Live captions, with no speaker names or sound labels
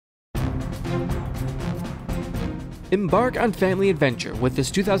Embark on family adventure with this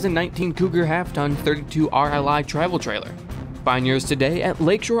 2019 Cougar Half Ton 32 RLI travel trailer. Find yours today at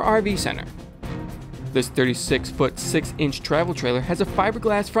Lakeshore RV Center. This 36-foot 6-inch travel trailer has a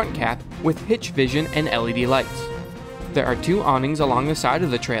fiberglass front cap with hitch vision and LED lights. There are 2 awnings along the side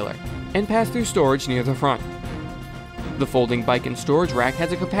of the trailer and pass-through storage near the front. The folding bike and storage rack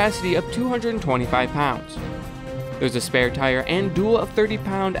has a capacity of 225 pounds. There's a spare tire and dual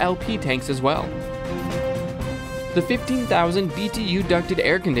 30-pound LP tanks as well. The 15,000 BTU ducted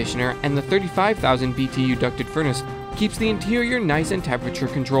air conditioner and the 35,000 BTU ducted furnace keeps the interior nice and temperature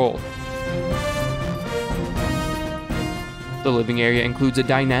controlled. The living area includes a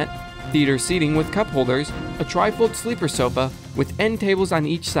dinette, theater seating with cup holders, a trifold sleeper sofa with end tables on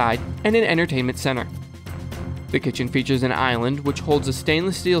each side, and an entertainment center. The kitchen features an island which holds a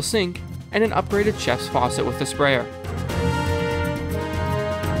stainless steel sink and an upgraded chef's faucet with a sprayer.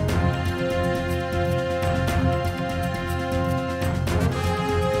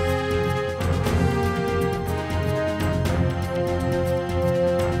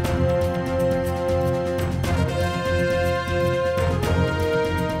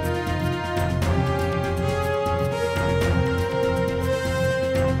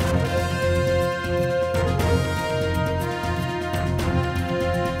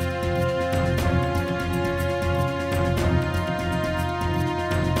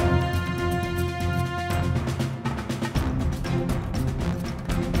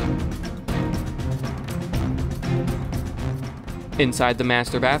 Inside the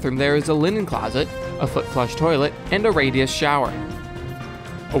master bathroom there is a linen closet, a foot flush toilet, and a radius shower.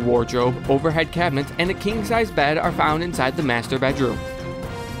 A wardrobe, overhead cabinets, and a king-size bed are found inside the master bedroom.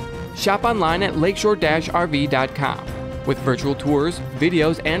 Shop online at lakeshore-rv.com. With virtual tours,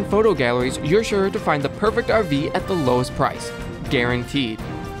 videos, and photo galleries, you're sure to find the perfect RV at the lowest price, guaranteed.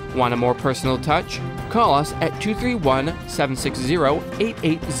 Want a more personal touch? Call us at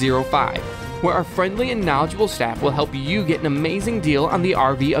 231-760-8805. where our friendly and knowledgeable staff will help you get an amazing deal on the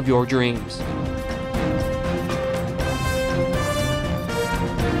RV of your dreams.